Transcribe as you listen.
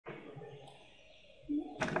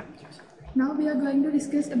Now we are going to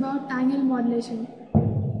discuss about angle modulation.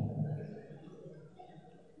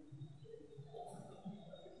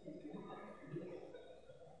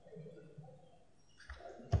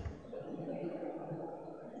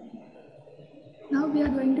 Now we are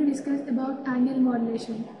going to discuss about angle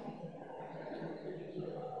modulation.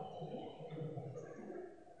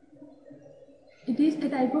 It is a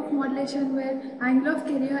type of modulation where angle of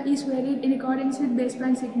carrier is varied in accordance with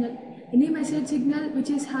baseband signal. Any message signal which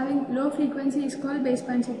is having low frequency is called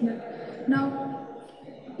baseband signal. Now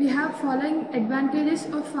we have following advantages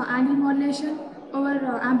of angle modulation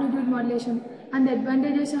over amplitude modulation, and the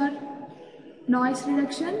advantages are noise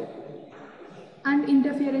reduction and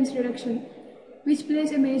interference reduction, which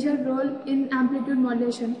plays a major role in amplitude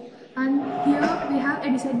modulation. And here we have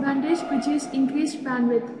a disadvantage, which is increased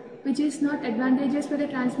bandwidth, which is not advantageous for the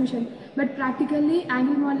transmission, but practically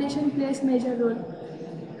angle modulation plays major role.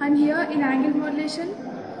 And here in angle modulation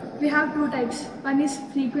we have two types. One is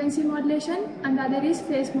frequency modulation and the other is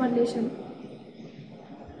phase modulation.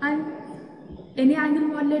 And any angle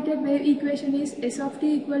modulated wave equation is S of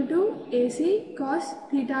t equal to AC cos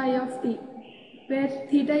theta I of t, where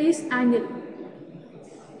theta is angle,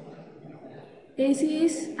 AC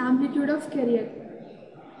is amplitude of carrier.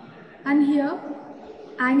 And here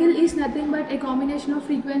angle is nothing but a combination of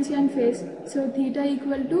frequency and phase. So theta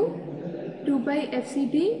equal to 2 pi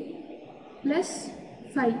fct plus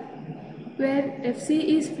phi, where fc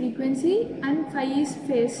is frequency and phi is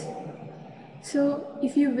phase. So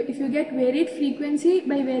if you get varied frequency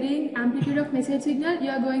by varying amplitude of message signal, you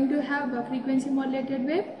are going to have a frequency modulated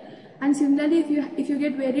wave. And similarly, if you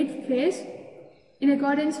get varied phase in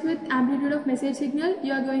accordance with amplitude of message signal,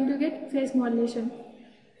 you are going to get phase modulation.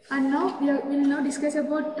 And now we will now discuss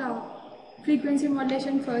about frequency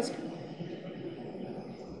modulation first.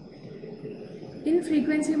 In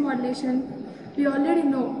frequency modulation, we already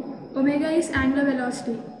know omega is angular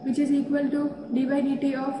velocity, which is equal to d by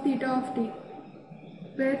dt of theta of t,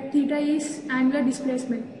 where theta is angular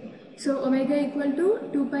displacement. So omega equal to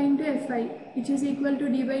 2 pi into fi, which is equal to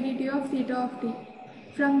d by dt of theta of t.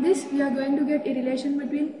 From this, we are going to get a relation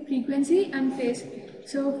between frequency and phase.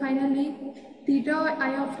 So finally, theta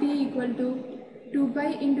I of t equal to 2 pi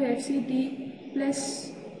into fct plus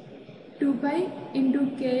 2 pi into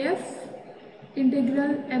kf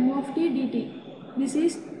integral m of t dt. This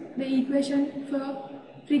is the equation for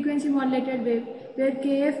frequency modulated wave, where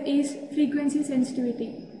kf is frequency sensitivity,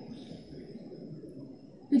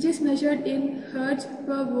 which is measured in hertz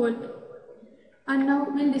per volt. And now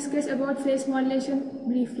we'll discuss about phase modulation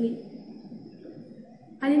briefly.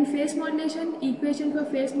 And in phase modulation, equation for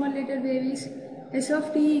phase modulated wave is S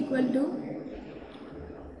of t equal to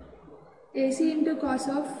AC into cos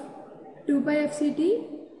of 2 pi fct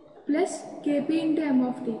plus kp into m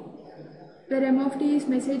of t, where m of t is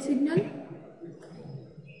message signal,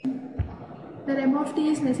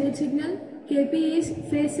 kp is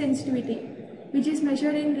phase sensitivity, which is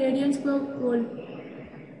measured in radians per volt.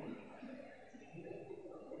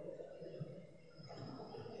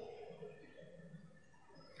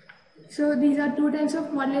 So these are two types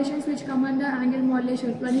of modulations which come under angle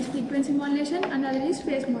modulation. One is frequency modulation and another is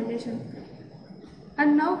phase modulation.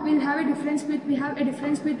 And now we have a difference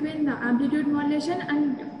between amplitude modulation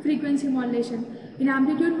and frequency modulation. In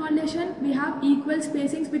amplitude modulation, we have equal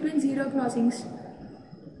spacings between zero crossings.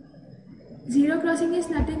 Zero crossing is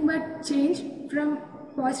nothing but change from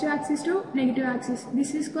positive axis to negative axis.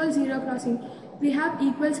 This is called zero crossing. We have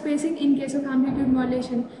equal spacing in case of amplitude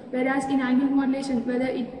modulation, whereas in angle modulation, whether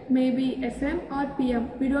it may be FM or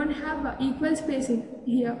PM, we don't have equal spacing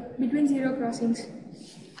here between zero crossings.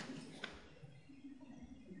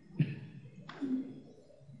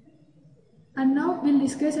 And now we'll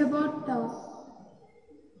discuss about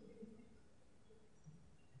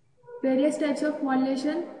various types of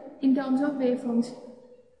modulation in terms of waveforms.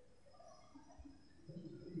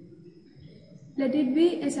 Let it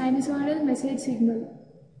be a sinusoidal message signal.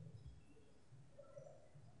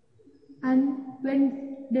 And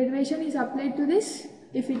when derivation is applied to this,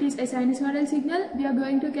 if it is a sinusoidal signal, we are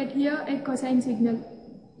going to get here a cosine signal.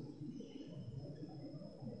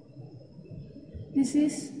 This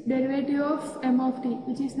is derivative of m of t,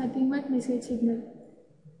 which is nothing but message signal.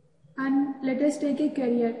 And let us take a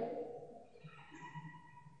carrier,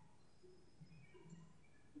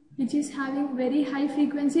 which is having very high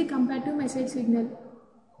frequency compared to message signal.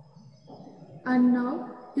 And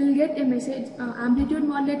now you will get a amplitude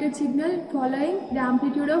modulated signal following the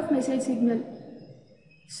amplitude of message signal.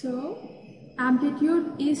 So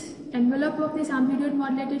amplitude is envelope of this amplitude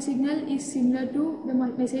modulated signal is similar to the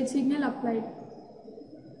message signal applied.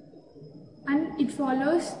 and it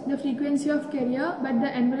follows the frequency of carrier, but the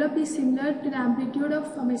envelope is similar to the amplitude of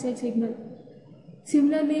a message signal.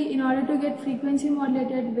 Similarly, in order to get frequency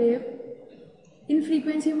modulated wave, in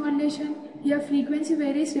frequency modulation, here frequency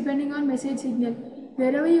varies depending on message signal.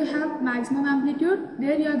 Wherever you have maximum amplitude,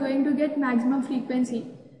 there you are going to get maximum frequency,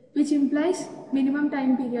 which implies minimum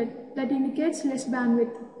time period, that indicates less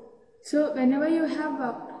bandwidth. So whenever you have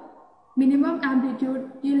a minimum amplitude,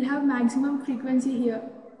 you will have maximum frequency here.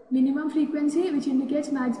 Minimum frequency, which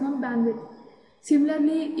indicates maximum bandwidth.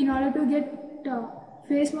 Similarly, in order to get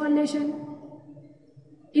phase modulation,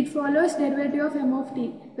 it follows derivative of m of t.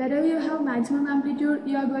 Wherever you have maximum amplitude,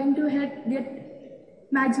 you are going to get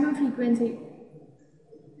maximum frequency.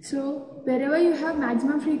 So wherever you have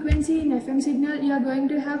maximum frequency in FM signal, you are going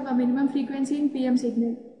to have a minimum frequency in PM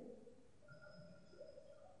signal.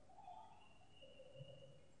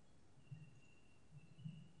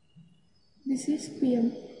 This is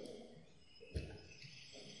PM.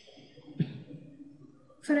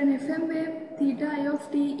 For an FM wave, theta I of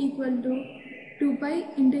t equal to 2 pi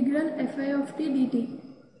integral fi of t dt.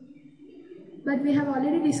 But we have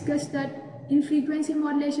already discussed that in frequency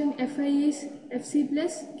modulation, fi is fc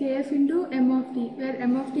plus kf into m of t, where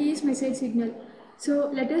m of t is message signal.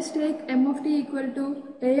 So let us take m of t equal to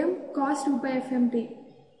am cos 2 pi fmt.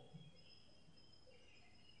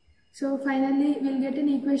 So finally, we will get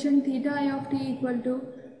an equation theta I of t equal to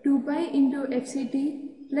 2 pi into fct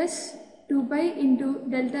plus 2 pi into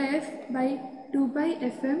delta f by 2 pi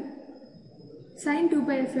fm sin 2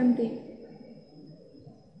 pi fmt,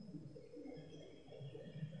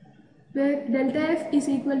 where delta f is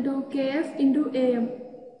equal to kf into am,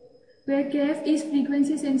 where kf is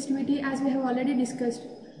frequency sensitivity as we have already discussed.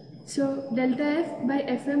 So delta f by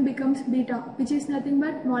fm becomes beta, which is nothing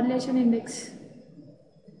but modulation index.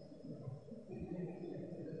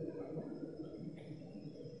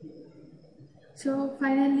 So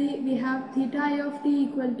finally, we have theta I of t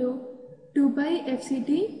equal to 2 pi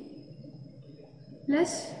fct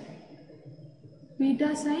plus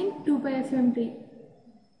beta sin 2 pi fmt.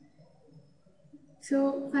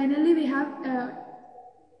 So finally, we have a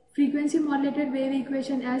frequency modulated wave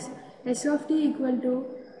equation as s of t equal to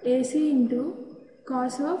ac into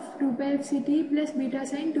cos of 2 pi fct plus beta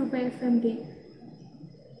sin 2 pi fmt.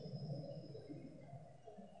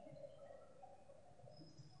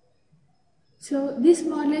 So this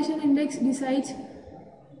modulation index decides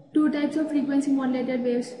two types of frequency modulated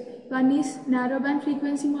waves. One is narrowband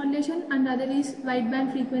frequency modulation and other is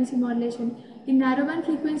wideband frequency modulation. In narrowband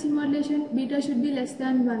frequency modulation, beta should be less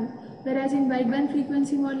than 1, whereas in wideband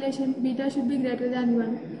frequency modulation, beta should be greater than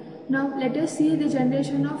 1. Now let us see the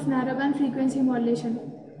generation of narrowband frequency modulation.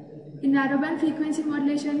 In narrowband frequency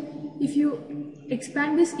modulation, if you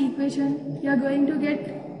expand this equation, you are going to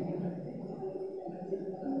get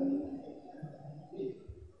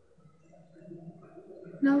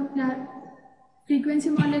frequency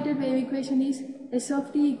modulated wave equation is s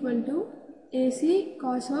of t equal to ac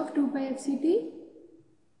cos of 2 pi fct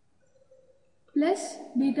plus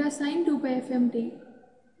beta sin 2 pi fmt.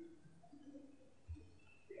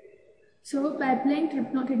 So by applying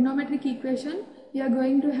trigonometric equation, we are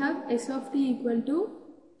going to have s of t equal to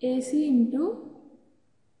ac into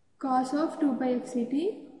cos of 2 pi fct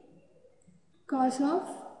cos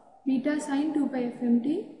of beta sin 2 pi fmt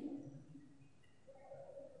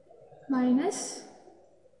minus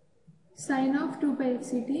sin of 2 pi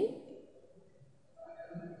fct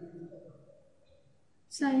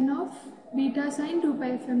sin of beta sin 2 pi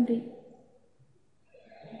fmt.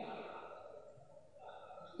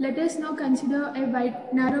 Let us now consider a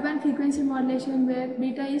narrowband frequency modulation where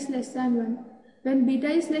beta is less than 1. When beta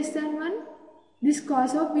is less than 1, this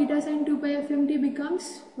cos of beta sin 2 pi fmt becomes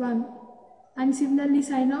 1, and similarly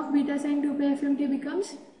sin of beta sin 2 pi fmt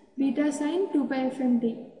becomes beta sin 2 pi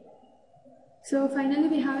fmt. So finally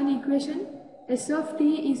we have an equation s of t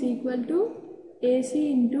is equal to ac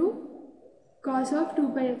into cos of 2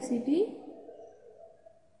 pi fct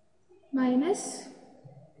minus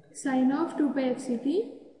sin of 2 pi fct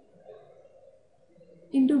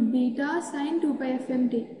into beta sin 2 pi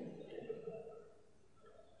fmt.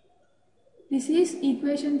 This is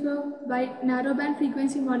equation for narrowband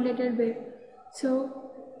frequency modulated wave. So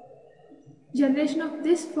generation of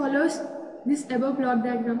this follows this above block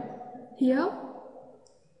diagram. Here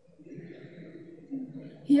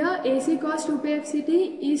AC cos 2 pi fct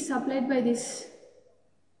is supplied by this.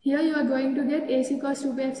 Here you are going to get AC cos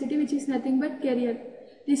 2 pi fct, which is nothing but carrier.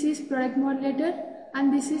 This is product modulator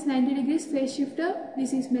and this is 90 degrees phase shifter.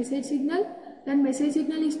 This is message signal When message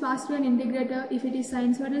signal is passed to an integrator, if it is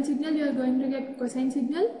sinusoidal signal, you are going to get cosine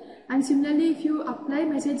signal, and similarly if you apply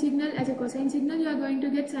message signal as a cosine signal, you are going to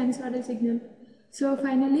get sinusoidal signal. So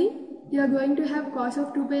finally you are going to have cos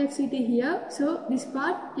of 2 pi f ct here, so this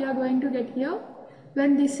part you are going to get here.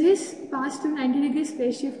 When this is passed to 90 degrees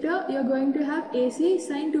phase shifter, you are going to have AC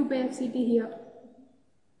sin 2 pi f ct here.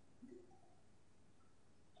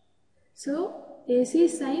 So AC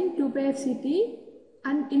sin 2 pi f ct,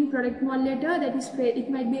 and in product modulator, that is it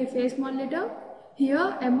might be a phase modulator.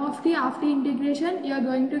 Here m of t after integration you are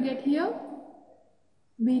going to get here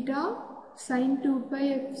beta sin 2 pi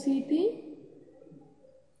f ct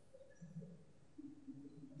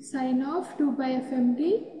sin of 2 pi fmt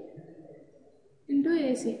into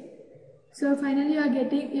AC. So finally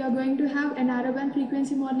you are going to have a narrowband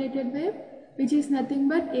frequency modulated wave, which is nothing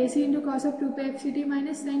but AC into cos of 2 pi f ct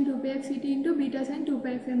minus sin 2 pi f ct into beta sin 2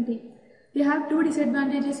 pi fmt. We have two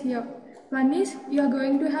disadvantages here. One is you are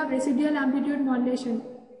going to have residual amplitude modulation,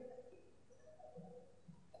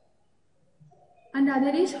 and the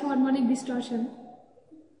other is harmonic distortion.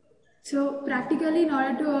 So practically, in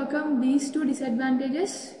order to overcome these two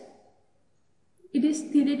disadvantages, it is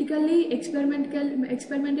theoretically,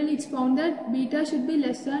 experimentally it's found that beta should be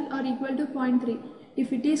less than or equal to 0.3.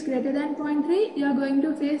 If it is greater than 0.3, you are going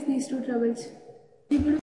to face these two troubles.